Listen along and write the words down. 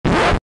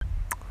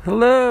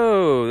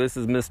Hello, this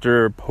is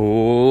Mr.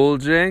 Pole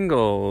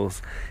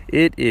Jangles.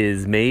 It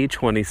is May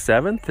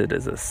 27th. It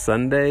is a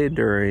Sunday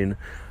during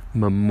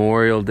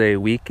Memorial Day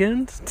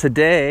weekend.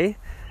 Today,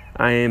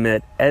 I am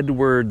at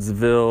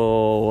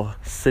Edwardsville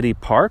City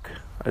Park.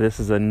 This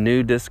is a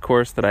new disc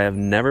course that I have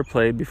never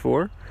played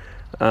before.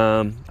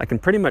 I can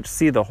pretty much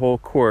see the whole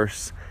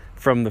course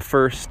from the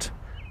first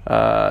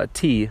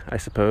tee, I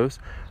suppose.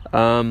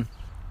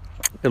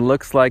 It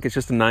looks like it's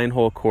just a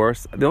 9-hole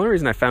course. The only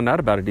reason I found out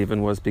about it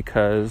even was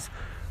because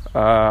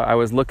I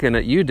was looking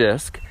at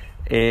UDisc,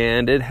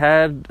 and it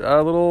had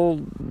a little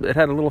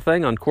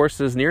thing on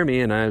courses near me,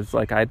 and I was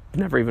like, I'd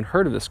never even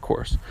heard of this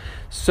course.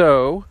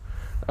 So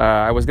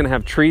I was going to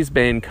have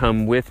Treesbane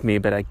come with me,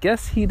 but I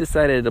guess he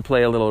decided to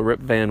play a little Rip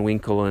Van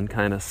Winkle and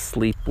kind of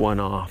sleep one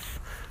off,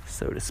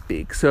 so to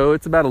speak. So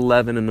it's about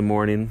 11 in the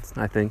morning,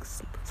 I think,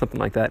 something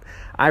like that.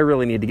 I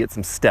really need to get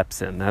some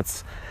steps in.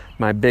 That's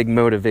my big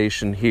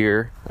motivation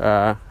here.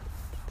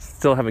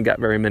 Still haven't got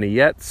very many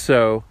yet,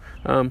 so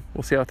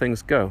we'll see how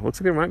things go. Looks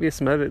like there might be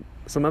some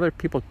other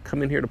people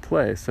coming here to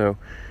play, so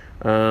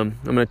I'm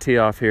going to tee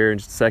off here in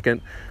just a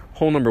second.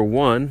 Hole number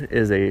 1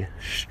 is a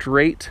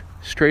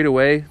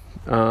straightaway.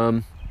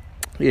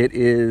 It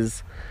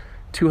is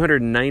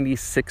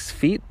 296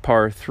 feet,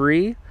 par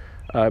 3.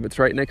 It's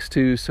right next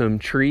to some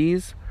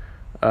trees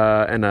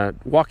and a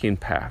walking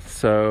path,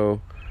 so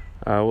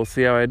we'll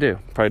see how I do.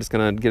 Probably just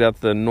going to get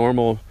out the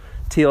normal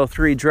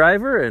TL3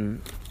 driver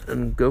and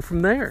go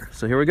from there.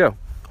 So here we go.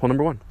 Hole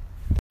number 1.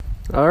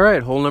 All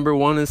right, hole number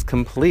 1 is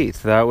complete.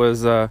 That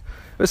was it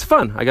was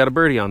fun. I got a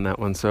birdie on that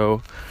one,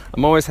 so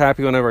I'm always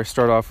happy whenever I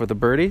start off with a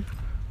birdie.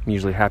 I'm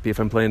usually happy if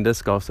I'm playing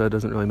disc golf, so it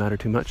doesn't really matter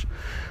too much.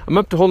 I'm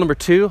up to hole number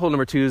 2. Hole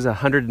number 2 is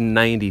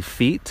 190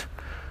 feet.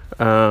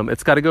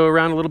 It's got to go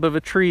around a little bit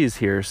of trees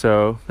here,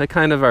 so they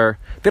kind of are.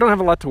 They don't have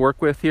a lot to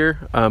work with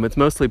here. It's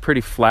mostly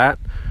pretty flat.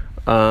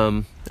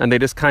 And they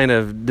just kind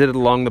of did it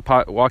along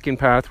the walking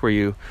path where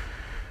you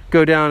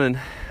go down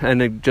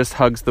and it just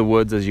hugs the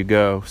woods as you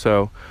go.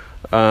 So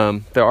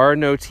there are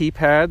no tee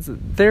pads.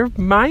 There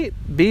might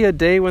be a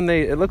day when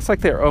it looks like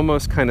they're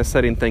almost kind of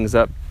setting things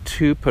up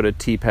to put a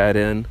tee pad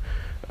in.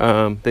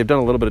 They've done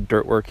a little bit of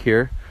dirt work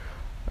here.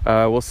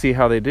 We'll see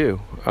how they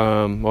do.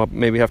 We'll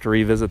maybe have to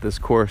revisit this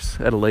course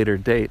at a later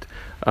date.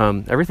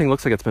 Everything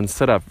looks like it's been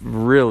set up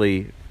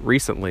really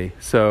recently,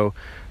 so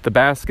the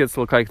baskets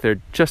look like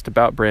they're just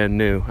about brand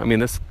new. I mean,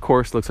 this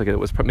course looks like it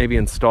was maybe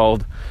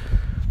installed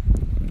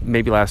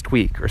maybe last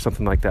week or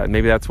something like that.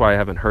 Maybe that's why I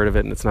haven't heard of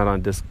it and it's not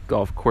on Disc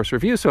Golf Course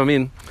Review. So, I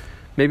mean,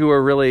 maybe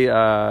we're really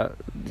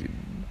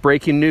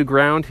breaking new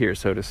ground here,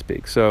 so to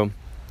speak. So,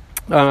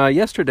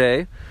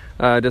 yesterday,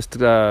 just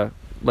to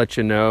let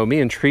you know, me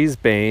and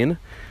Treesbane,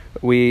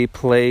 we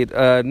played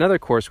another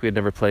course we had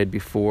never played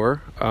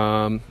before,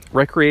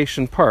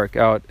 Recreation Park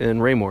out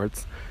in Raymore.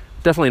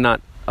 Definitely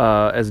not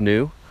as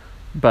new,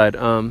 but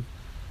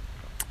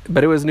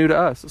it was new to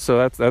us,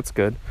 so that's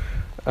good.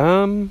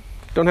 Don't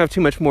have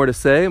too much more to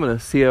say. I'm going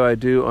to see how I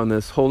do on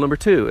this hole number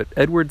 2 at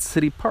Edwards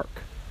City Park.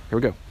 Here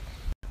we go.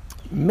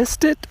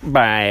 Missed it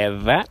by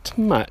that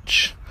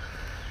much.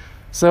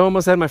 So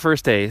almost had my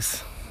first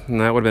ace, and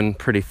that would have been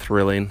pretty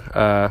thrilling.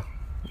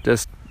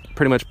 Just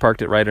pretty much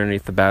parked it right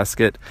underneath the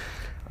basket.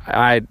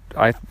 I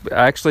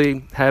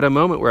actually had a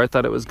moment where I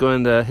thought it was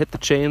going to hit the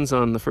chains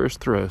on the first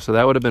throw, so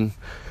that would have been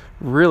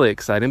really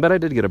exciting, but I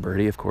did get a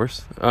birdie, of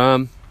course.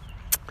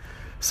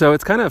 So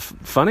it's kind of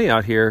funny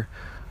out here.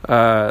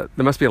 There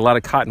must be a lot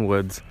of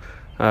cottonwoods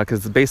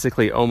because it's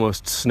basically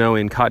almost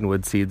snowing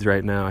cottonwood seeds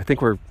right now. I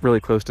think we're really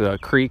close to a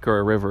creek or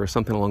a river or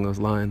something along those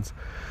lines.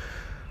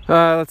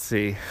 Let's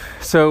see.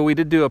 So we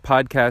did do a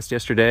podcast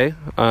yesterday.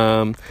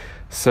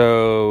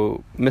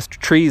 So Mr.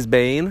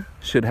 Treesbane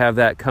should have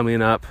that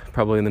coming up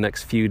probably in the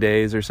next few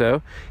days or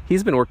so.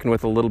 He's been working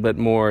with a little bit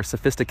more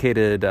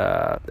sophisticated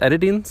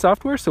editing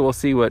software, so we'll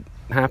see what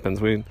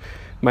happens. We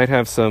might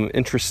have some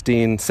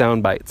interesting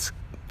sound bites.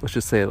 Let's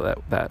just say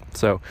that.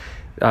 So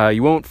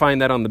you won't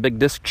find that on the Big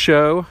Disc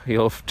Show.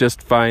 You'll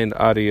just find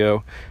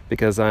audio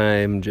because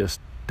I'm just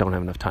don't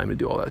have enough time to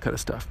do all that kind of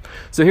stuff.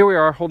 So here we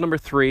are, hole number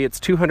 3. It's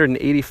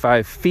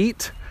 285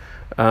 feet.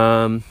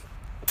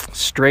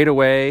 Straight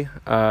away,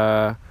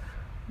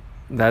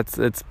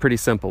 it's pretty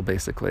simple,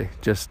 basically.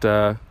 Just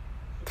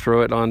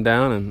throw it on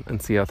down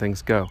and see how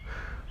things go.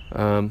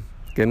 Again,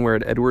 we're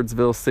at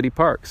Edwardsville City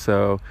Park,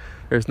 so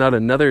there's not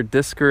another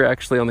discer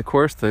actually on the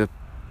course. The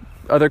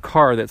other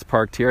car that's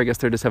parked here, I guess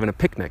they're just having a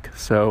picnic.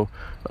 So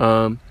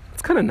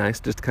it's kind of nice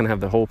just to kind of have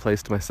the whole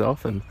place to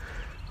myself and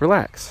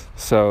relax.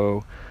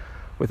 So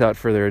without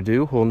further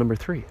ado, hole number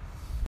 3.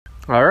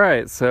 All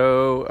right,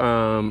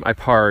 so I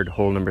parred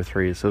hole number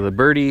 3. So the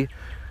birdie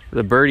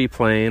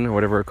plane, or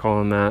whatever we're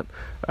calling that,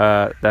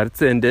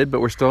 that's ended,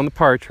 but we're still on the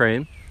par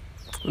train.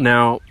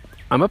 Now,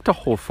 I'm up to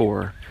hole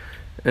 4,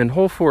 and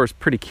hole 4 is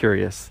pretty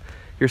curious.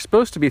 You're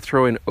supposed to be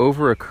throwing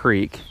over a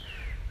creek,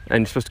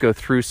 and you're supposed to go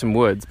through some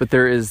woods, but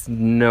there is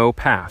no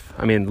path.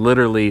 I mean,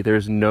 literally,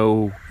 there's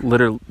no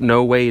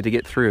way to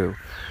get through.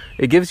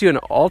 It gives you an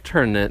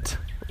alternate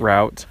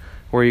route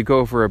where you go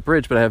over a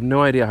bridge, but I have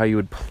no idea how you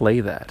would play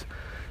that.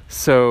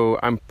 So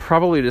I'm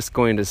probably just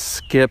going to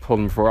skip hole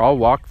number 4. I'll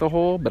walk the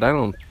hole, but I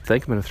don't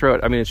think I'm going to throw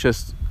it. I mean, it's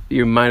just,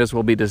 you might as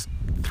well be just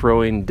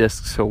throwing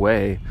discs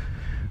away.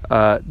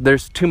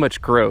 There's too much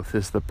growth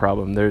is the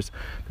problem. There's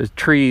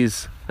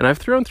trees, and I've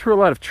thrown through a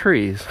lot of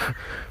trees,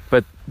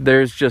 but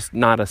there's just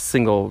not a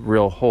single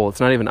real hole. It's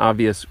not even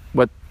obvious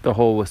what the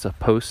hole was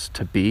supposed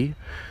to be.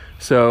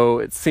 So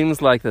it seems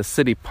like the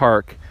city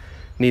park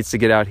needs to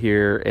get out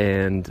here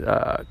and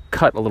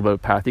cut a little bit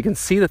of path. You can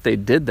see that they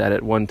did that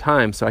at one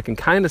time, so I can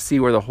kind of see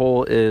where the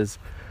hole is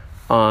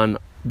on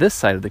this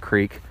side of the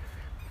creek,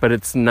 but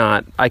it's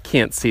not, I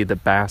can't see the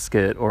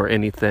basket or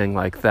anything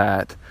like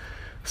that.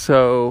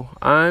 So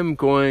I'm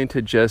going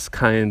to just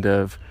kind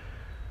of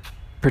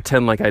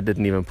pretend like I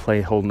didn't even play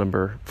hole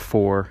number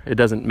 4. It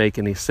doesn't make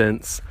any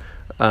sense.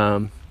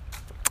 So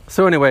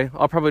anyway,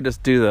 I'll probably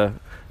just do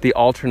the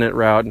alternate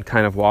route and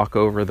kind of walk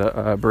over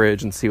the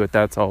bridge and see what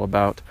that's all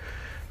about.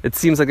 It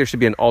seems like there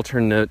should be an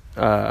alternate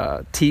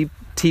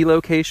tee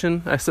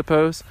location, I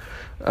suppose.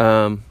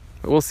 But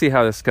we'll see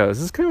how this goes.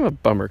 This is kind of a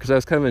bummer because I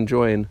was kind of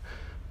enjoying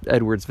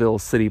Edwardsville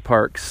City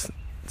Parks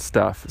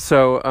stuff.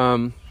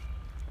 So,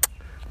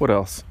 what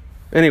else?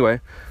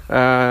 Anyway,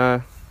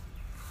 I've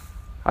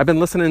been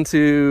listening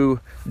to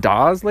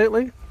Dawes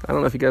lately. I don't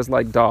know if you guys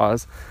like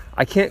Dawes.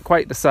 I can't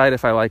quite decide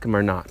if I like them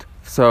or not.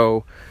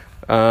 So,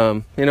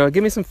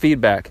 give me some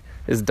feedback.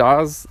 Is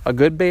Dawes a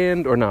good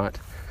band or not?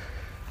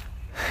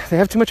 They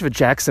have too much of a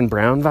Jackson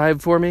Browne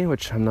vibe for me,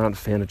 which I'm not a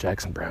fan of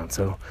Jackson Browne.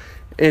 So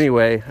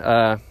anyway,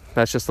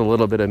 that's just a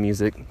little bit of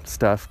music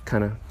stuff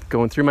kind of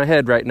going through my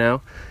head right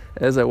now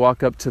as I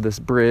walk up to this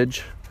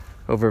bridge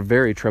over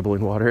very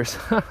troubling waters.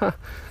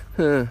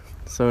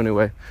 So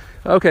anyway,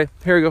 okay,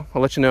 here we go.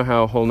 I'll let you know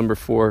how hole number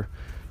 4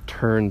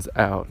 turns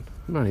out.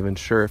 I'm not even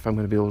sure if I'm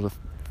going to be able to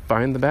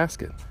find the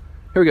basket.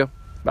 Here we go.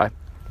 Bye.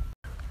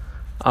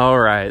 All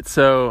right,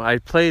 so I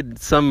played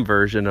some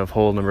version of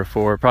hole number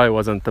 4. Probably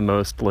wasn't the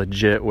most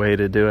legit way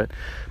to do it.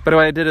 But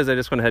what I did is I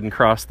just went ahead and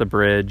crossed the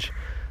bridge,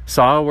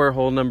 saw where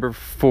hole number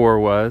 4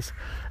 was,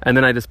 and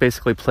then I just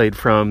basically played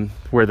from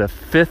where the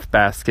 5th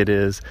basket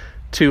is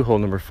to hole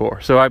number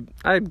 4. So I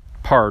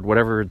parred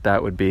whatever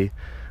that would be.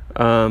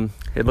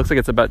 It looks like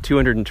it's about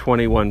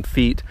 221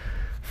 feet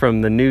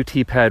from the new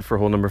tee pad for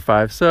hole number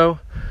 5. So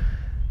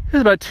it's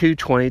about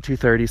 220,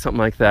 230, something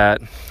like that.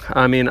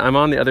 I mean, I'm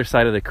on the other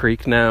side of the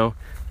creek now,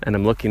 and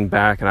I'm looking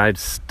back, and I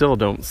still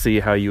don't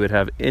see how you would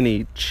have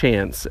any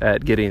chance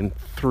at getting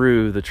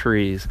through the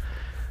trees.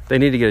 They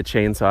need to get a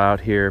chainsaw out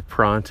here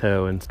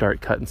pronto and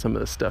start cutting some of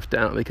this stuff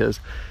down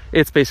because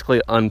it's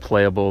basically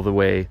unplayable the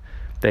way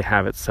they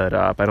have it set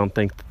up. I don't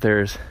think that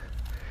there's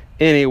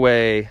any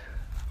way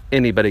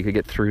anybody could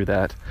get through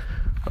that.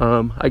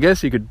 I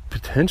guess you could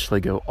potentially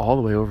go all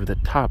the way over the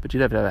top, but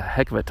you'd have to have a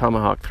heck of a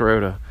tomahawk throw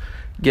to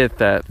get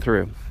that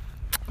through.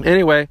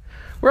 Anyway,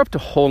 we're up to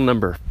hole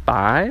number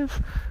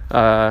 5.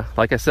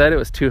 Like I said,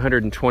 it's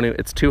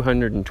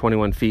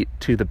 221 feet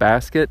to the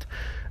basket.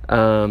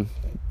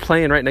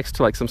 Playing right next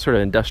to like some sort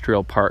of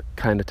industrial park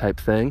kind of type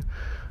thing,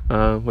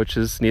 which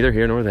is neither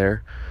here nor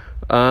there.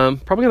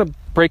 Probably going to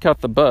break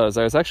out the buzz.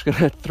 I was actually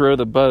going to throw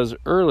the buzz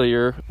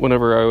earlier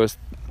whenever I was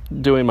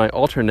doing my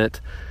alternate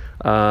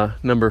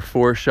number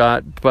 4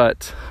 shot,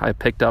 but I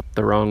picked up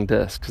the wrong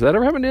disc. Does that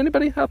ever happen to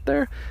anybody out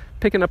there?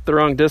 Picking up the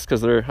wrong disc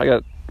because I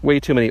got way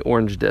too many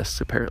orange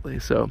discs apparently.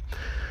 So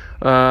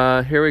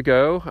here we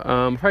go.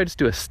 Probably just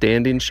do a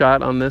standing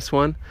shot on this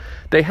one.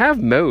 They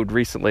have mowed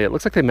recently. It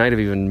looks like they might have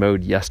even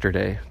mowed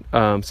yesterday.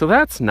 So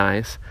that's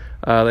nice.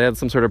 They had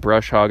some sort of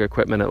brush hog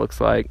equipment, it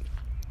looks like,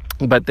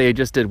 but they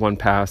just did one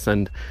pass,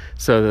 and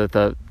so that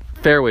the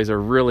fairways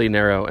are really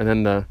narrow, and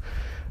then the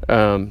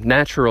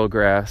natural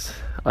grass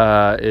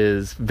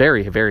is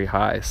very, very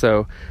high.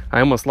 So I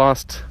almost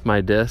lost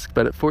my disc,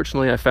 but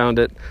fortunately I found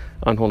it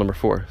on hole number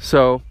 4.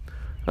 So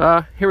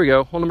here we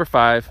go, hole number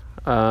 5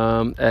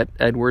 at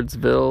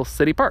Edwardsville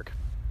City Park.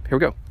 Here we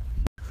go.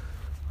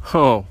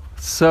 Oh,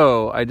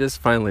 so I just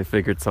finally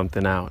figured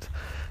something out.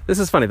 This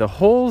is funny. The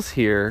holes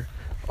here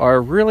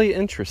are really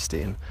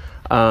interesting.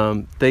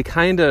 They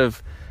kind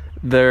of,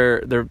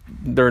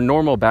 they're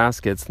normal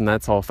baskets, and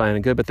that's all fine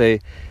and good, but they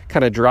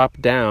kind of drop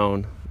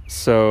down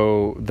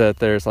so that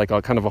there's like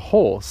a kind of a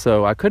hole.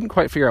 So I couldn't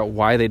quite figure out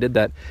why they did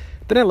that.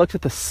 Then I looked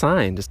at the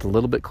sign just a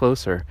little bit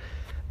closer,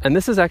 and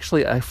this is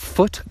actually a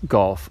foot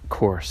golf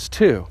course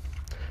too.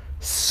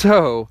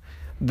 So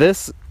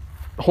this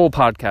whole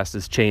podcast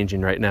is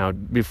changing right now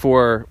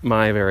before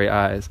my very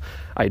eyes.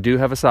 I do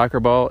have a soccer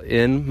ball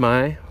in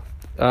my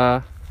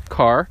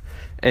car,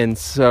 and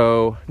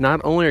so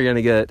not only are you going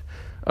to get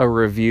a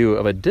review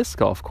of a disc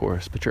golf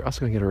course, but you're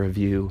also going to get a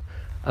review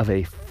of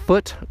a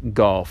foot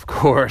golf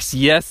course.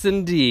 Yes,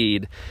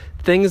 indeed.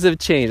 Things have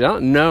changed. I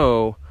don't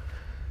know.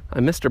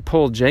 I'm Mr.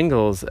 Pole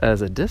Jangles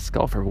as a disc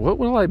golfer. What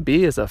will I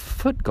be as a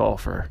foot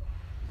golfer?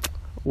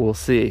 We'll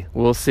see.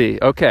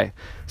 Okay,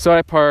 so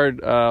I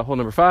parred hole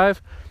number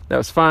 5. That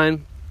was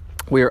fine.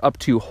 We are up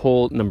to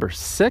hole number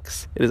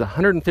 6. It is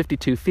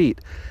 152 feet,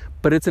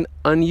 but it's an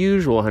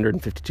unusual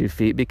 152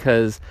 feet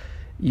because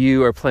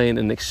you are playing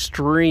an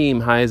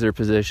extreme hyzer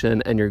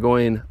position and you're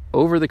going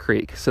over the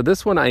creek. So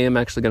this one I am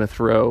actually going to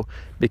throw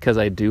because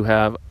I do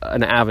have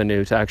an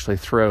avenue to actually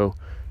throw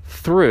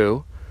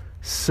through.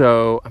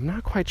 So I'm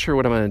not quite sure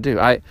what I'm going to do.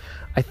 I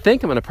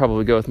think I'm going to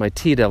probably go with my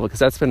T-Devil because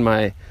that's been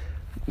my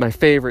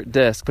favorite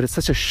disc, but it's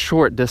such a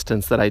short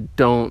distance that I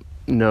don't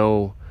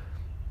know.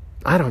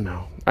 I don't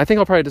know. I think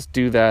I'll probably just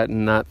do that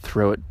and not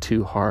throw it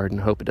too hard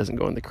and hope it doesn't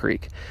go in the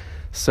creek.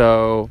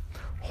 So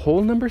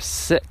hole number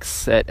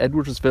 6 at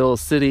Edwardsville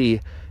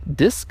City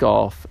Disc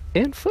Golf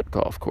and Foot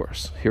Golf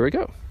Course. Here we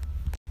go.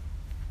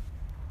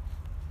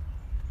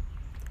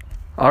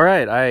 All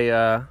right,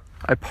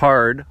 I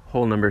parred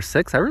hole number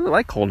 6. I really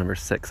like hole number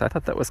 6. I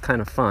thought that was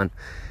kind of fun.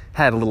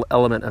 Had a little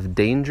element of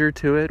danger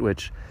to it,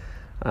 which,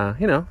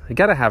 you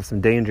got to have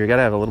some danger. You got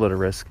to have a little bit of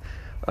risk.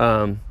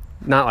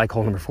 Not like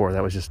hole number 4.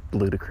 That was just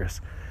ludicrous.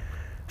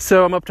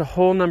 So I'm up to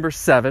hole number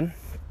 7.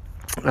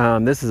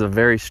 This is a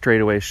very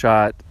straightaway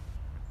shot,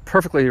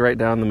 perfectly right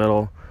down the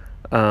middle.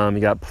 You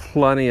got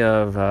plenty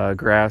of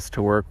grass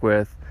to work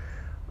with.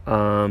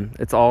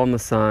 It's all in the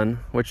sun,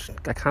 which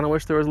I kind of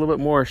wish there was a little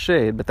bit more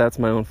shade, but that's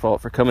my own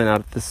fault for coming out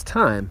at this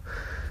time.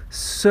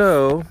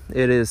 So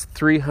it is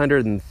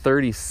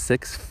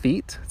 336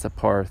 feet. It's a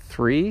par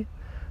 3.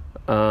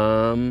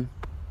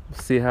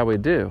 See how we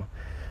do.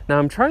 Now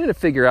I'm trying to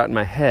figure out in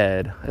my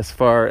head, as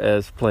far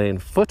as playing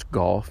foot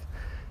golf,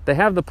 they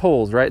have the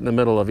poles right in the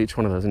middle of each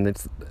one of those, and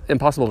it's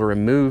impossible to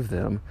remove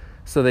them.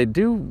 So they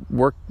do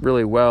work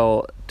really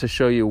well to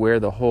show you where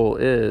the hole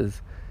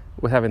is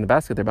with having the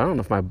basket there, but I don't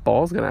know if my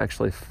ball's going to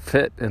actually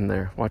fit in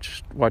there.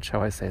 Watch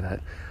how I say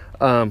that.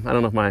 I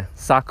don't know if my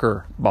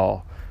soccer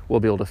ball will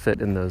be able to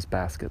fit in those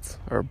baskets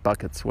or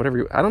buckets,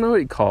 whatever I don't know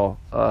what you call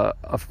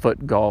a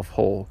foot golf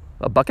hole.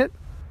 A bucket?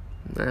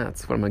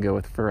 That's what I'm going to go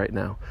with for right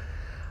now.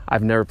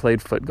 I've never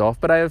played foot golf,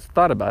 but I have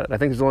thought about it. I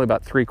think there's only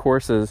about 3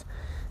 courses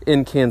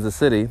in Kansas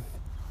City.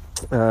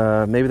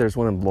 Maybe there's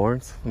one in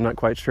Lawrence. I'm not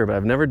quite sure, but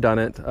I've never done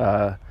it.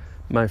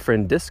 My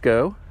friend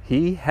Disco,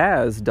 he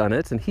has done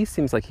it, and he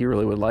seems like he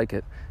really would like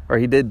it, or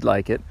he did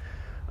like it.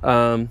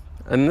 And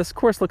this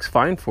course looks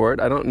fine for it.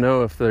 I don't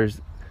know if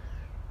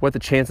what the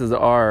chances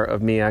are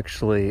of me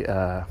actually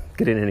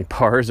getting any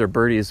pars or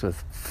birdies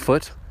with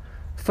foot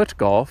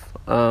golf.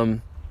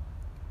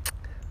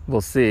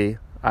 We'll see.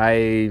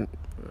 I'm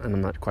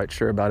not quite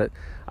sure about it.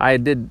 I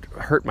did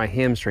hurt my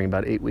hamstring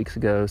about 7 weeks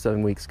ago,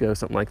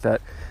 something like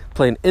that,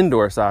 playing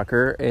indoor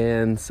soccer,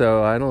 and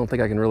so I don't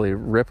think I can really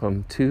rip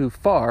them too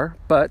far,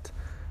 but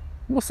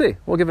we'll see.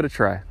 We'll give it a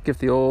try. Give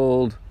the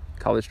old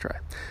college try.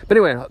 But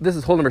anyway, this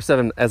is hole number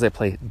 7 as I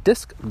play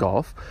disc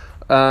golf.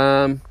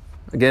 Again,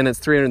 it's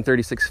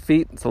 336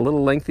 feet. It's a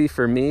little lengthy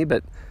for me,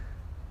 but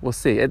we'll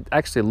see. It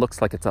actually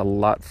looks like it's a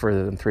lot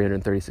further than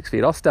 336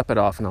 feet. I'll step it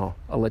off, and I'll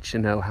let you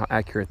know how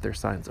accurate their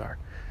signs are.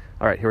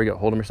 All right, here we go.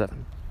 Hole number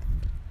 7.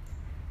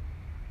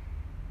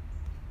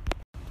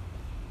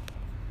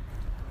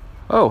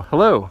 Oh,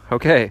 hello.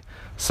 Okay.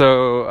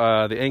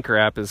 So the Anchor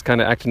app is kind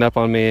of acting up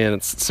on me, and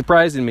it's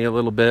surprising me a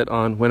little bit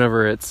on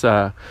whenever it's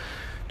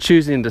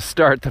choosing to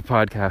start the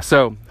podcast.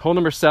 So hole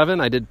number 7,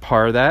 I did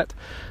par that.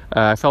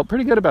 I felt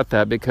pretty good about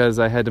that because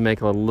I had to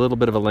make a little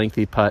bit of a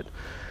lengthy putt.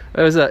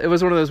 It was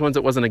one of those ones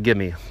that wasn't a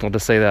gimme. I'll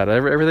just say that.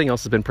 Everything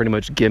else has been pretty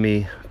much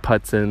gimme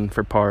putts in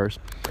for pars.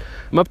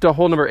 I'm up to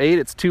hole number 8.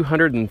 It's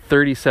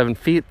 237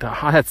 feet.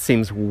 That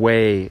seems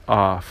way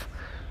off.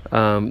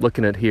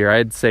 Looking at here,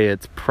 I'd say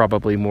it's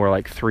probably more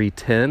like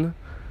 310.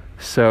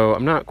 So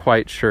I'm not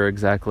quite sure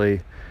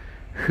exactly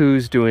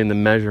who's doing the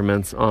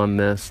measurements on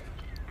this.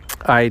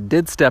 I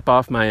did step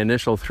off my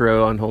initial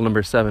throw on hole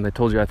number 7. I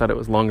told you I thought it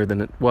was longer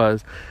than it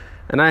was.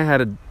 And I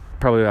had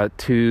probably about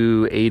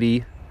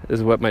 280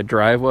 is what my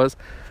drive was.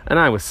 And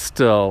I was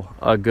still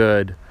a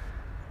good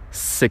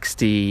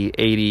 60,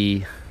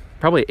 80,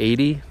 probably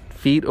 80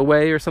 feet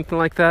away or something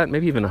like that.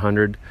 Maybe even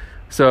 100.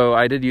 So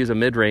I did use a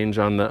mid-range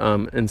on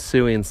the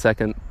ensuing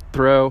second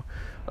throw.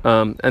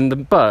 And the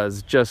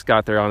buzz just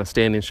got there on a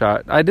standing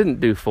shot. I didn't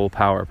do full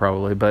power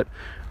probably, but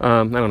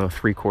I don't know,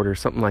 3/4,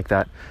 something like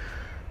that.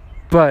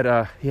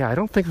 But yeah, I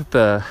don't think that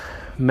the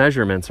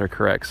measurements are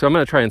correct. So I'm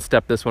going to try and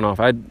step this one off.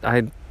 I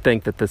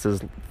think that this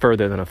is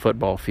further than a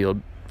football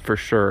field for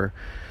sure.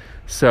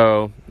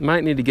 So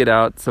might need to get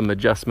out some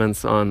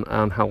adjustments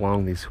on how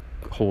long these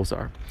holes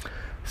are.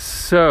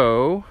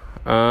 So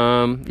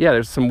yeah,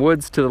 there's some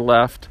woods to the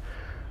left.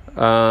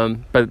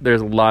 But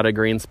there's a lot of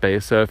green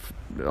space, so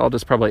I'll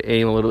just probably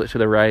aim a little bit to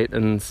the right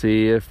and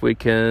see if we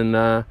can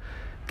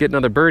get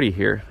another birdie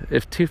here.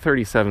 If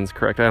 237 is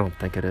correct, I don't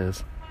think it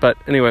is. But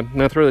anyway, I'm going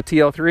to throw the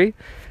TL3,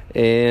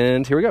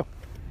 and here we go.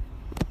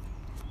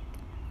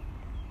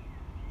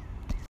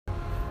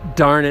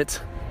 Darn it.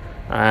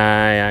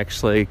 I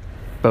actually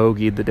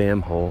bogeyed the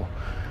damn hole.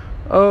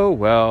 Oh,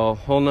 well,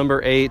 hole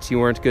number 8, you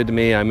weren't good to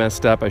me. I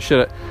messed up. I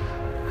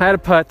had a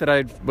putt that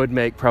I would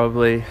make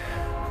probably,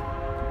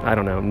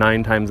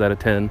 9 times out of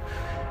 10,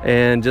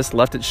 and just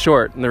left it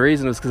short. And the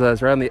reason was because I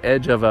was around the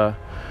edge of a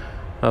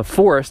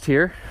forest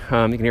here. You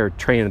can hear a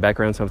train in the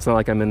background, so it's not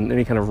like I'm in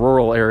any kind of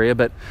rural area,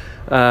 but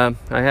I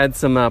had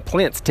some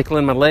plants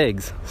tickling my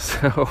legs.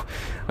 So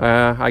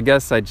I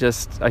guess I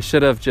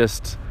should have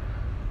just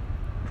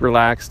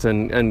relaxed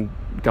and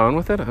gone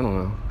with it. I don't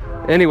know.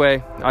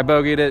 Anyway, I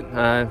bogeyed it.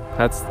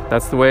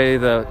 That's the way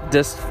the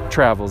disc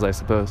travels, I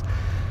suppose.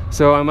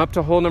 So I'm up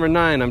to hole number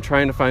 9. I'm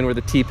trying to find where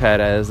the tee pad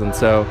is, and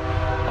so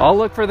I'll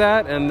look for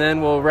that, and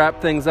then we'll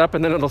wrap things up,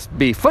 and then it'll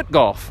be foot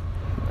golf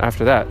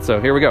after that.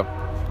 So here we go.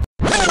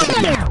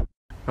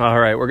 All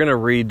right, we're going to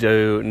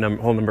redo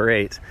hole number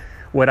 8.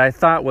 What I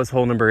thought was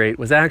hole number 8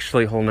 was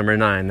actually hole number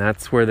 9.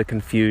 That's where the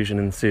confusion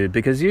ensued,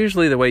 because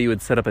usually the way you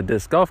would set up a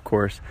disc golf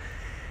course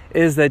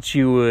is that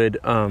you would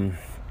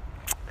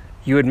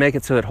make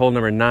it so that hole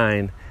number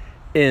 9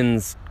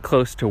 ends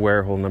close to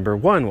where hole number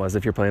 1 was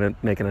if you're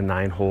making a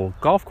 9-hole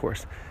golf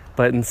course.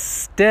 But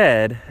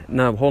instead,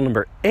 no, hole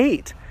number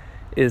 8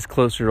 is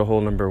closer to hole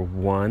number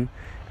 1,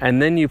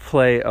 and then you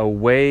play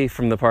away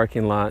from the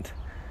parking lot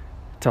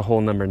to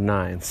hole number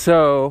 9.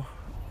 So,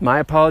 my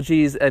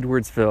apologies,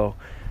 Edwardsville.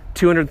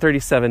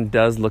 237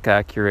 does look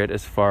accurate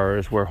as far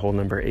as where hole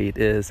number 8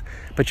 is,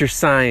 but your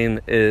sign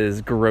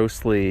is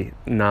grossly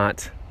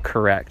not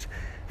correct.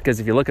 Because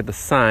if you look at the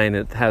sign,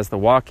 it has the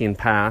walking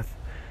path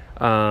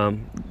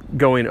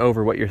going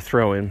over what you're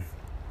throwing.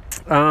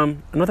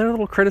 Another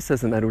little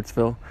criticism,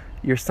 Edwardsville,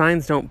 your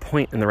signs don't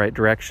point in the right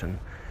direction.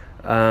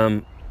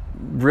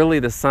 Really,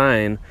 the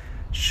sign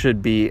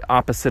should be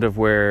opposite of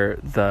where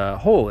the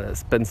hole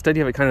is, but instead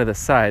you have it kind of the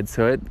side,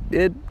 so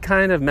it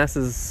kind of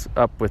messes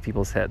up with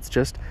people's heads.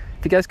 Just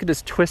if you guys could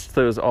just twist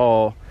those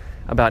all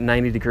about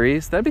 90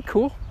 degrees, that'd be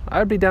cool.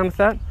 I'd be down with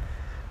that.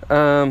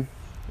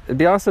 It'd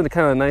be also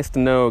kind of nice to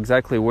know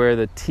exactly where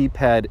the tee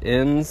pad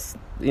ends,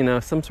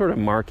 some sort of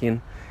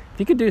marking. If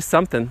you could do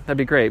something, that'd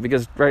be great,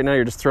 because right now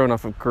you're just throwing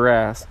off of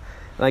grass.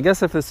 And I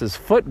guess if this is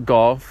foot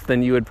golf,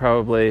 then you would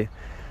probably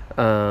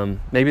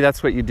maybe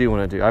that's what you do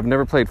want to do. I've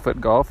never played foot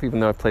golf,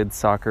 even though I've played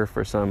soccer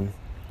for some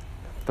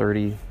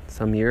 30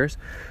 some years,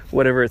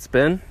 whatever it's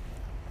been.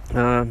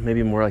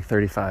 Maybe more like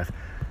 35.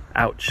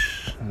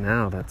 Ouch.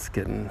 Now that's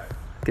getting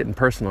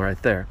personal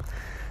right there.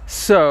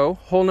 So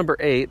hole number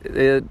 8,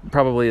 it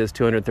probably is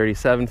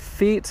 237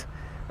 feet.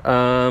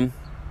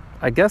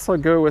 I guess I'll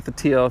go with the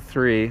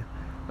TL3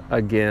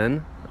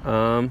 again,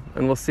 and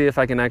we'll see if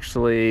I can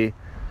actually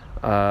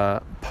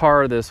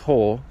par this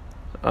hole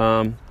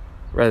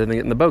rather than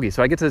getting the bogey.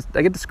 So I get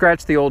to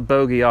scratch the old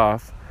bogey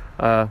off.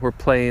 We're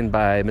playing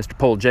by Mr.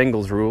 Pole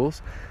Jangles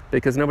rules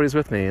because nobody's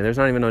with me. There's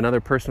not even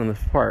another person in the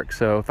park.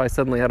 So if I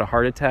suddenly had a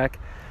heart attack,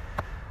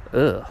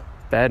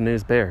 bad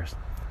news bears.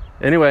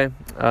 Anyway,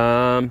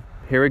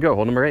 here we go,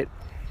 hole number 8.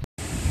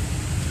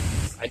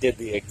 I did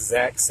the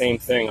exact same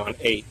thing on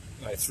 8.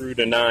 I threw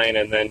to 9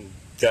 and then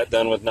got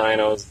done with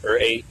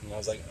 8, and I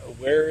was like,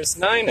 where's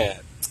 9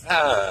 at?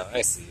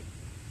 I see.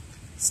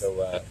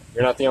 So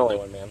you're not the only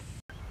one, man.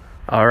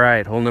 All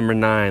right, hole number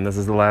 9. This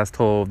is the last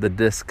hole of the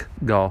disc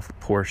golf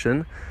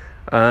portion.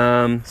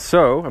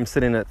 So I'm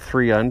sitting at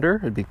 3 under.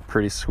 It'd be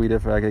pretty sweet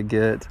if I could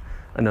get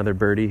another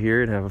birdie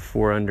here and have a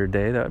 4 under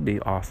day. That would be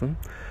awesome.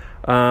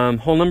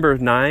 Hole number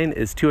 9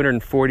 is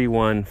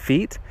 241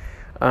 feet.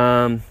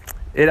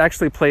 It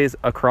actually plays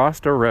across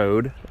a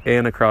road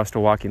and across a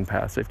walking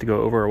path. So you have to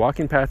go over a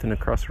walking path and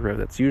across a road.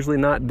 That's usually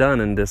not done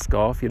in disc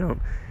golf. You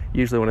don't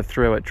usually want to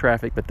throw at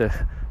traffic, but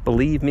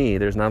believe me,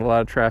 there's not a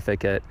lot of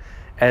traffic at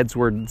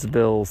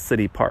Edwardsville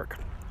City Park.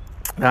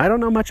 Now, I don't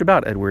know much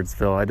about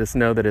Edwardsville. I just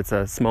know that it's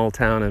a small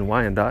town in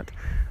Wyandotte.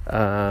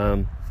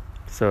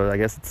 So I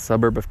guess it's a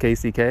suburb of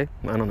KCK.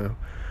 I don't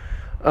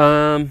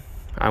know.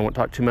 I won't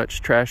talk too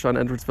much trash on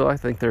Edwardsville. I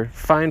think they're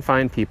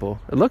fine people.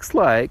 It looks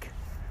like,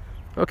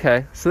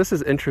 okay, so this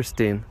is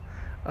interesting.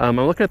 I'm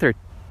looking at their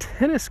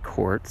tennis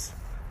courts,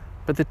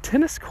 but the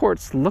tennis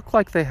courts look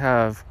like they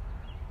have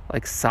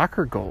like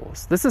soccer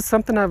goals. This is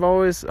something I'm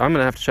going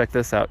to have to check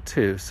this out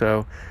too.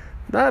 So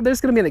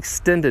there's going to be an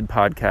extended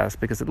podcast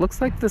because it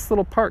looks like this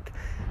little park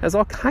has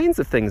all kinds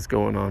of things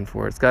going on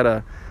for it. It's got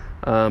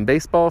a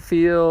baseball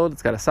field,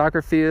 it's got a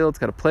soccer field, it's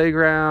got a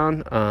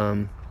playground,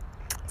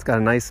 it's got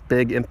a nice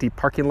big empty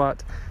parking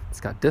lot,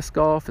 it's got disc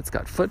golf, it's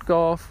got foot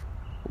golf.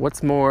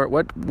 What's more,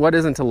 what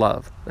isn't to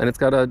love? And it's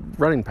got a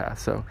running path,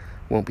 so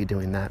won't be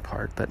doing that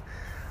part. But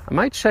I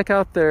might check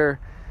out their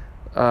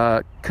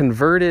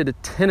converted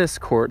tennis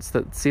courts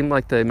that seem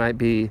like they might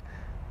be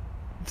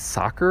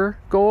soccer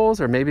goals,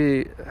 or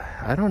maybe,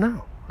 I don't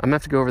know. I'm gonna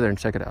have to go over there and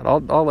check it out.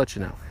 I'll let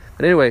you know.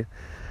 But anyway,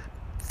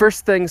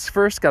 first things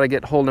first, gotta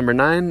get hole number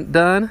 9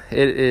 done.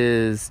 It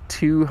is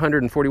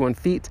 241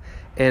 feet,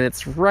 and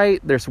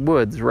there's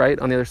woods right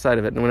on the other side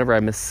of it. And whenever I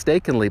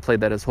mistakenly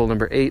played that as hole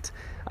number 8,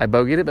 I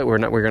bogeyed it, but we're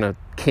gonna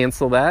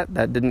cancel that.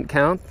 That didn't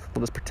count.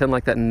 We'll just pretend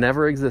like that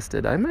never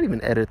existed. I might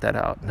even edit that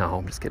out. No,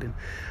 I'm just kidding.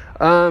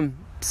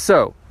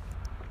 So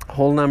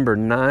hole number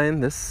 9,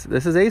 this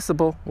is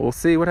aceable. We'll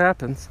see what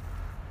happens.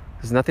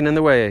 There's nothing in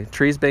the way.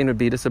 Trees Bane would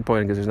be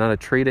disappointing because there's not a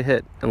tree to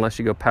hit unless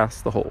you go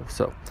past the hole.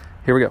 So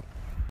here we go.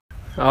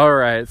 All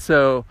right,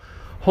 so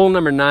hole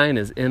number 9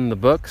 is in the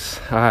books.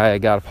 I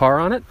got a par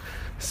on it,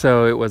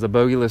 so it was a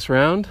bogeyless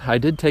round. I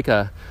did take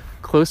a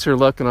closer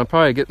look, and I'll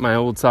probably get my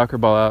old soccer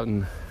ball out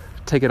and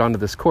take it onto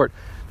this court.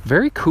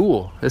 Very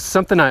cool. It's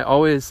something I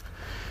always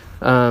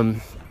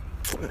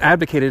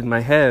advocated in my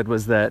head,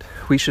 was that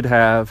we should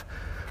have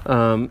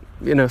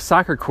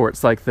soccer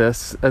courts like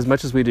this as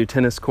much as we do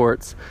tennis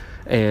courts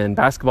and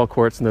basketball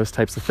courts and those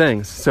types of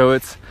things. So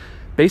it's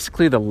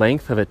basically the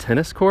length of a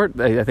tennis court.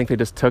 I think they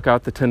just took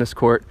out the tennis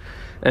court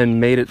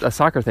and made it a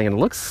soccer thing. And it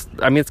looks,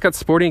 it's got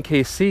Sporting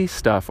KC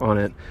stuff on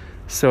it.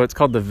 So it's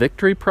called the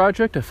Victory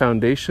Project, a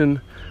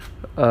foundation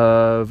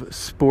of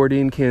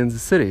Sporting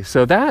Kansas City.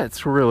 So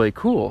that's really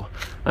cool.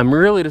 I'm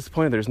really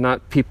disappointed there's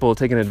not people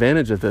taking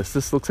advantage of this.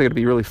 This looks like it'd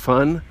be really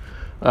fun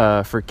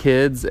for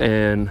kids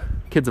and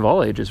kids of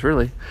all ages,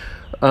 really.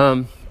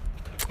 That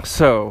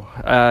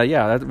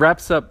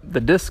wraps up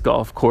the disc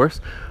golf course.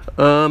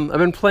 I've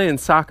been playing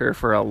soccer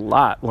for a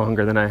lot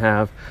longer than I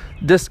have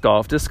disc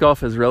golf. Disc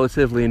golf is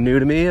relatively new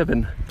to me. I've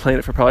been playing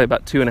it for probably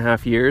about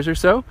 2.5 years or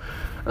so.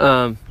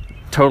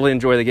 Totally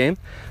enjoy the game.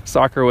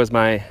 Soccer was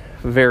my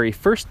very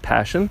first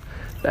passion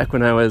back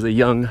when I was a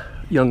young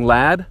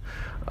lad.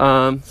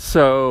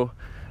 So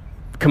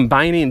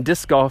combining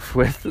disc golf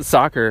with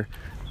soccer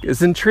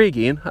is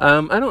intriguing.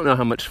 I don't know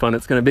how much fun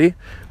it's going to be,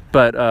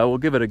 but we'll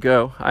give it a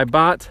go. I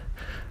bought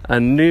a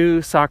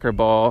new soccer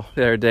ball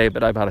the other day,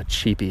 but I bought a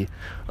cheapie.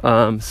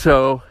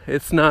 So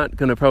it's not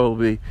going to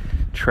probably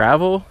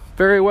travel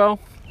very well,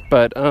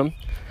 but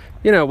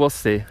we'll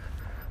see.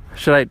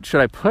 Should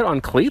I put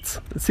on cleats?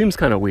 It seems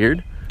kind of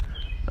weird.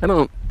 I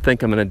don't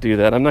think I'm going to do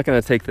that. I'm not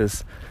going to take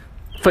this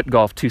foot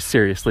golf too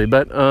seriously,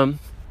 but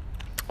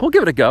we'll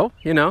give it a go.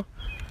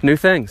 New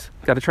things.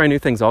 Got to try new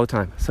things all the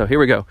time. So here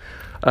we go.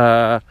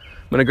 I'm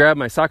going to grab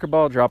my soccer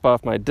ball, drop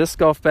off my disc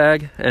golf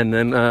bag, and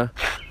then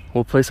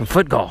we'll play some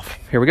foot golf.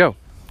 Here we go.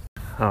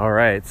 All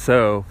right,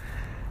 so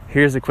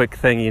here's a quick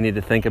thing you need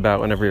to think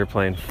about whenever you're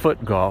playing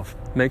foot golf.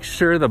 Make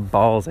sure the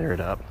ball's aired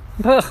up.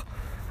 Ugh,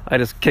 I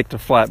just kicked a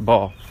flat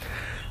ball.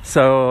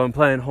 So I'm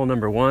playing hole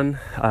number 1.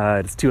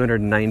 It's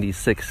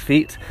 296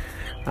 feet.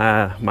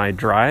 My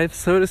drive,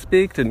 so to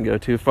speak, didn't go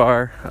too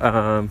far.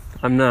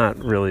 I'm not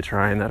really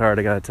trying that hard,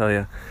 I gotta tell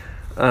you.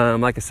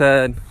 Like I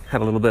said,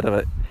 had a little bit of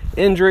an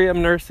injury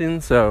I'm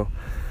nursing, so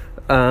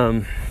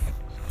I'm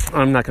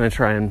not going to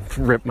try and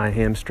rip my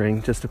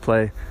hamstring just to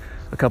play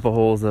a couple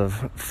holes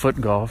of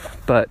foot golf.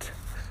 But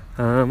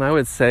I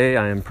would say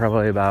I am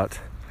probably about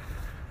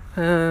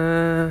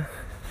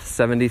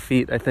 70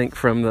 feet, I think,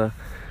 from the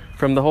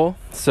hole.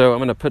 So I'm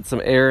going to put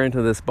some air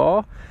into this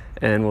ball,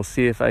 and we'll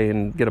see if I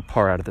can get a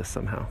par out of this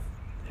somehow.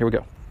 Here we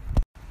go.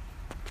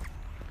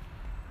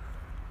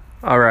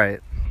 All right,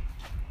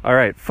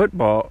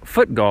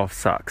 foot golf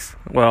sucks.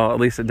 Well, at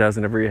least it does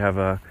whenever you have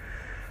a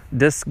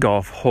disc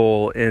golf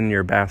hole in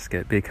your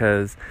basket,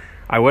 because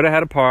I would have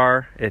had a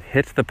par, it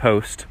hit the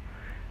post,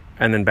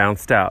 and then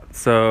bounced out.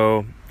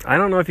 So I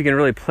don't know if you can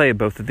really play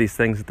both of these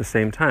things at the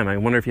same time. I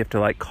wonder if you have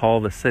to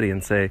call the city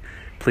and say,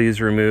 please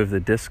remove the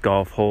disc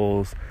golf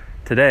holes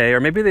today. Or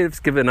maybe they've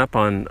just given up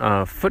on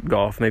foot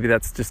golf. Maybe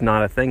that's just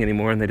not a thing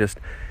anymore, and they just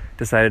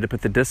decided to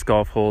put the disc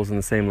golf holes in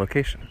the same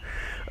location.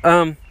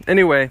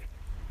 Anyway,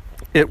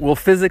 it will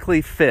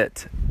physically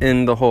fit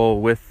in the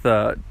hole with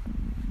the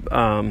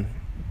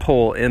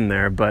pole in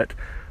there, but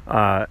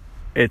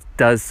it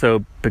does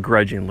so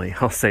begrudgingly,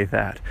 I'll say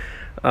that.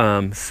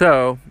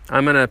 So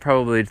I'm going to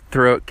probably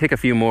kick a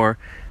few more,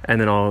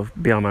 and then I'll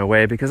be on my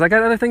way, because I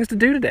got other things to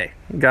do today.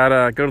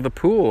 Gotta go to the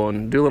pool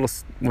and do a little,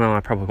 I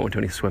probably won't do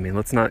any swimming.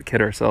 Let's not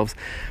kid ourselves.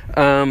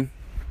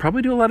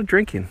 Probably do a lot of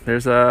drinking.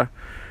 There's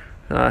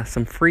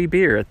some free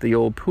beer at the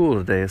old pool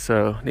today,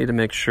 so need to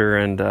make sure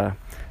and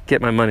get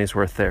my money's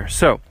worth there.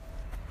 So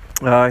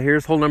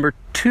here's hole number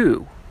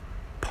 2,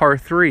 par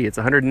 3. It's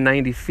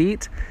 190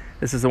 feet.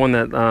 This is the one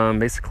that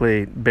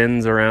basically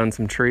bends around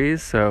some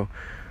trees, so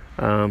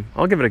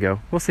I'll give it a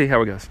go. We'll see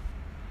how it goes.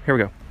 Here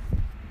we go.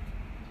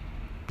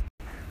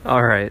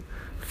 All right,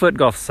 foot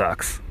golf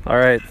sucks. All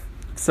right,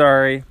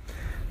 sorry.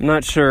 I'm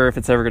not sure if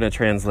it's ever going to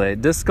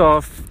translate. Disc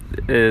golf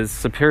is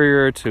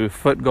superior to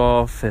foot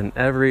golf in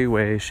every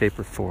way, shape,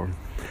 or form.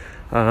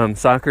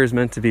 Soccer is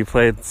meant to be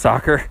played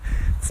soccer.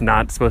 It's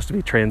not supposed to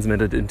be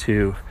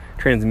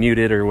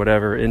transmuted or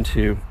whatever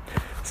into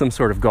some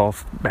sort of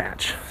golf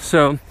match.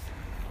 So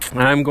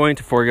I'm going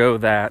to forego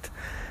that.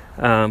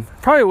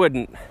 Probably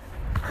wouldn't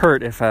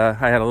hurt if I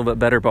had a little bit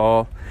better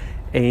ball,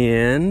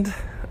 and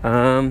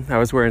I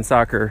was wearing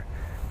soccer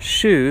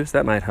shoes.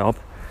 That might help.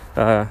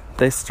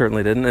 They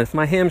certainly didn't. If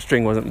my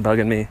hamstring wasn't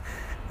bugging me,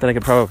 then I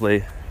could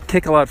probably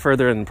kick a lot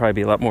further and probably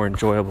be a lot more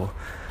enjoyable.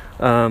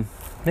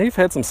 Maybe if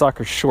I had some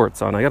soccer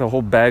shorts on. I got a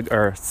whole bag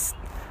or a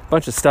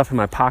bunch of stuff in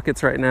my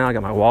pockets right now. I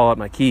got my wallet,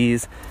 my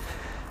keys,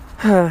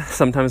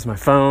 sometimes my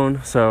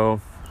phone,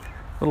 so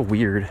a little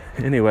weird.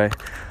 Anyway,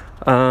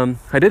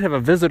 I did have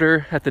a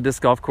visitor at the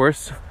disc golf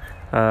course.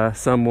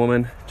 Some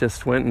woman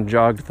just went and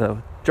jogged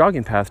the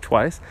jogging path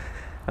twice,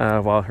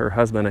 while her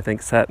husband, I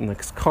think, sat in the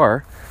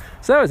car.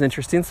 So that was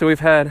interesting. So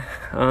we've had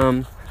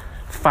 5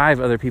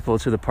 other people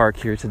to the park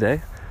here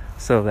today.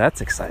 So that's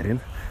exciting.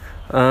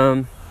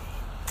 I'm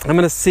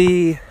going to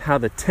see how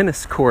the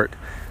tennis court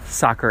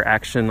soccer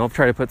action, I'll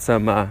try to put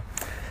some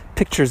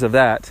pictures of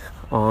that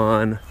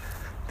on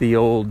the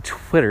old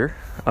Twitter.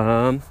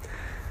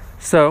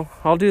 So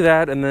I'll do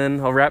that, and then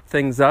I'll wrap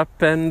things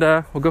up, and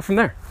we'll go from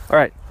there. All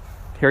right,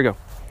 here we go.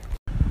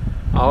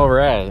 All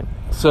right,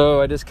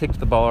 so I just kicked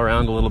the ball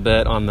around a little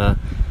bit on the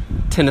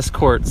tennis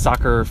court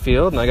soccer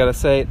field, and I gotta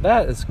say,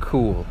 that is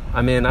cool.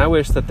 I mean, I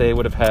wish that they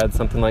would have had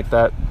something like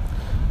that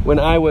when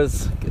I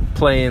was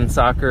playing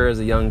soccer as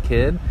a young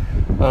kid.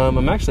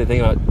 I'm actually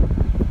thinking about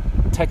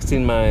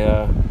texting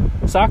my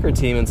soccer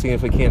team and seeing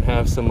if we can't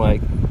have some,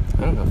 like,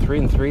 I don't know,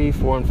 3-3,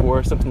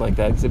 4-4, something like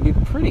that, because it'd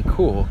be pretty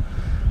cool.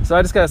 So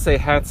I just gotta say,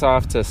 hats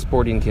off to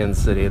Sporting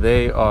Kansas City.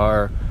 They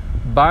are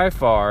by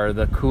far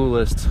the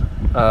coolest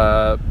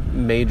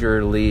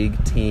major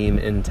league team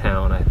in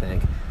town, I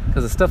think.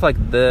 Because of stuff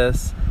like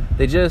this,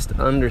 they just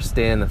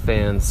understand the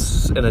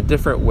fans in a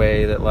different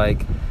way that,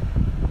 like,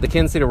 the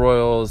Kansas City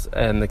Royals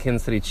and the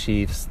Kansas City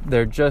Chiefs,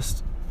 they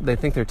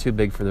think they're too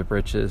big for their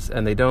britches,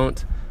 and I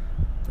don't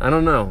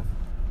know.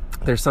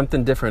 There's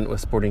something different with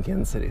Sporting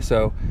Kansas City.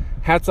 So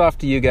hats off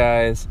to you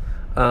guys.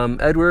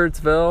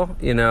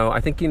 Edwardsville, I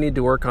think you need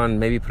to work on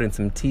maybe putting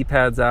some tee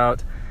pads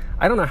out.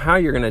 I don't know how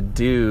you're going to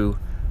do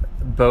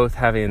both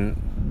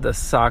having the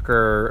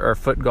soccer or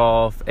foot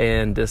golf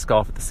and disc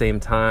golf at the same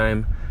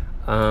time.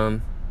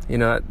 I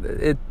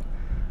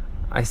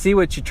see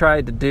what you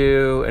tried to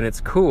do, and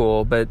it's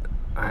cool, but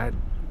I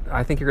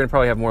think you're going to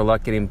probably have more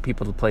luck getting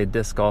people to play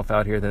disc golf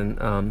out here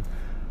than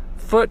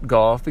foot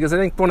golf, because I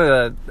think one of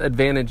the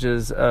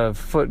advantages of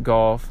foot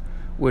golf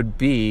would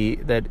be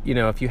that,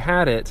 if you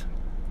had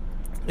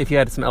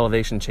some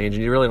elevation change,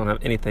 and you really don't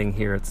have anything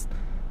here, it's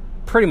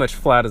pretty much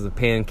flat as a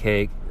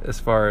pancake as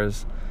far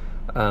as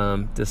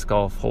disc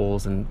golf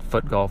holes and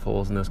foot golf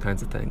holes and those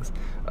kinds of things.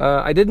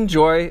 I did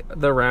enjoy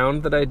the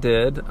round that I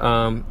did.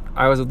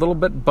 I was a little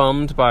bit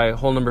bummed by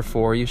hole number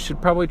 4. You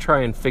should probably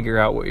try and figure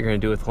out what you're going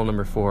to do with hole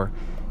number 4.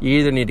 You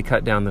either need to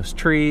cut down those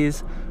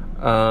trees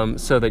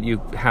so that you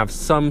have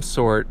some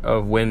sort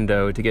of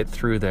window to get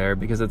through there,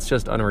 because it's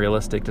just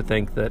unrealistic to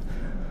think that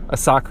a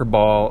soccer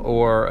ball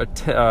or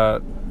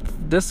a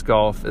disc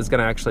golf is going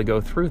to actually go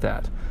through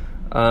that,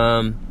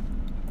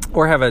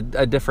 or have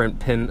a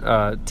different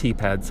tee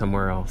pad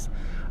somewhere else.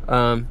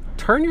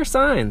 Turn your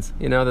signs.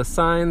 The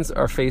signs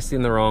are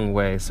facing the wrong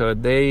way, so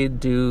they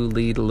do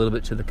lead a little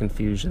bit to the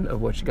confusion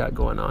of what you got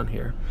going on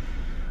here.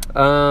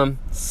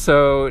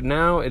 So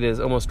now it is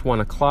almost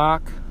 1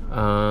 o'clock.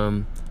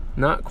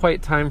 Not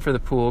quite time for the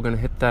pool. Going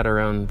to hit that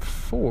around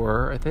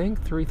 4, I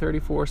think,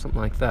 3:34, something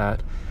like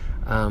that.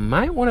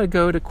 Might want to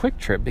go to Quick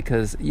Trip,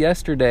 because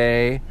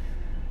yesterday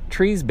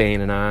Treesbane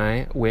and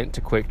I went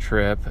to Quick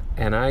Trip,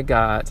 and I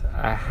got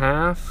a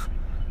half,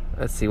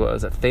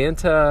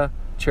 Fanta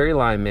cherry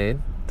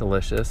limeade,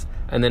 delicious,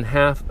 and then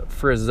half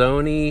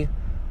Frizzoni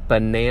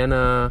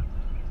banana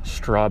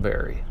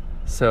strawberry.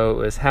 So it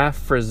was half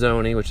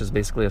Frizzoni, which is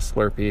basically a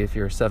Slurpee if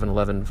you're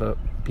 7-Eleven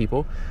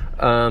people.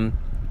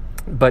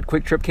 But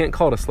Quick Trip can't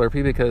call it a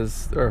Slurpee they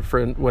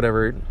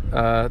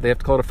have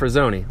to call it a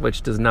Frizzoni,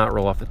 which does not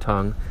roll off the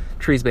tongue.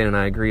 Treesbane and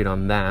I agreed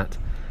on that.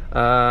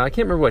 I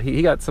can't remember what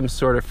he got, some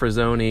sort of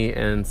Frizzoni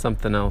and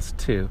something else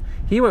too.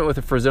 He went with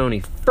the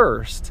Frizzoni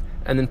first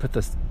and then put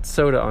the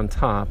soda on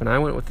top, and I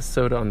went with the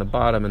soda on the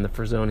bottom and the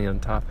Frizzoni on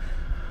top.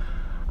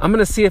 I'm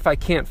going to see if I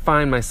can't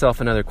find myself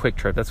another Quick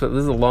Trip. This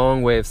is a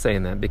long way of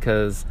saying that,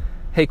 because,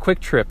 hey, Quick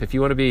Trip, if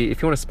you want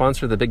to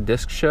sponsor the Big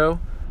Disc Show,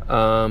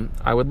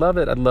 I would love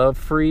it. I'd love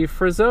free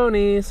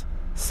Frizzonis.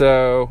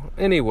 So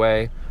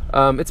anyway,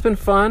 it's been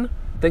fun.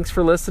 Thanks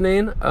for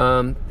listening.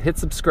 Hit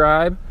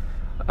subscribe.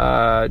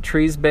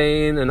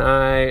 Treesbane and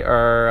I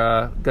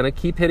are going to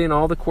keep hitting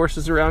all the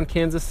courses around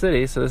Kansas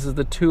City. So this is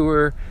the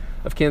tour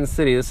of Kansas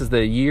City. This is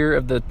the year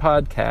of the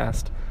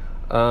podcast.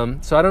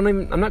 So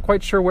I'm not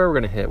quite sure where we're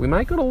going to hit. We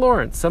might go to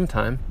Lawrence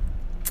sometime.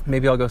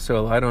 Maybe I'll go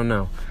solo. I don't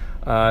know.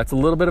 It's a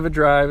little bit of a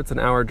drive. It's an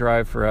hour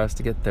drive for us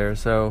to get there.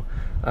 So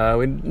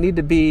we need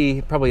to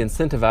be probably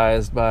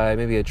incentivized by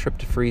maybe a trip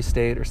to Free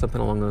State or something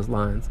along those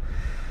lines.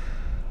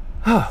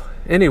 Oh,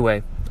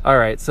 anyway. All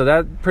right. So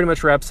that pretty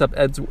much wraps up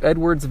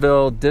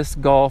Edwardsville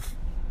disc golf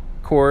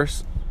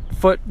course,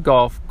 foot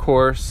golf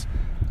course,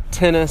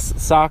 tennis,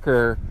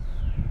 soccer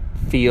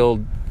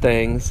field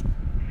things.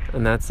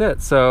 And that's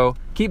it. So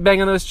keep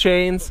banging those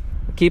chains.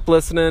 Keep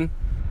listening.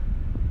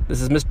 This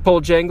is Mr.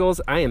 Pole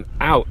Jangles. I am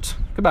out.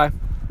 Goodbye.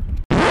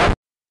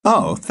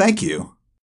 Oh, thank you.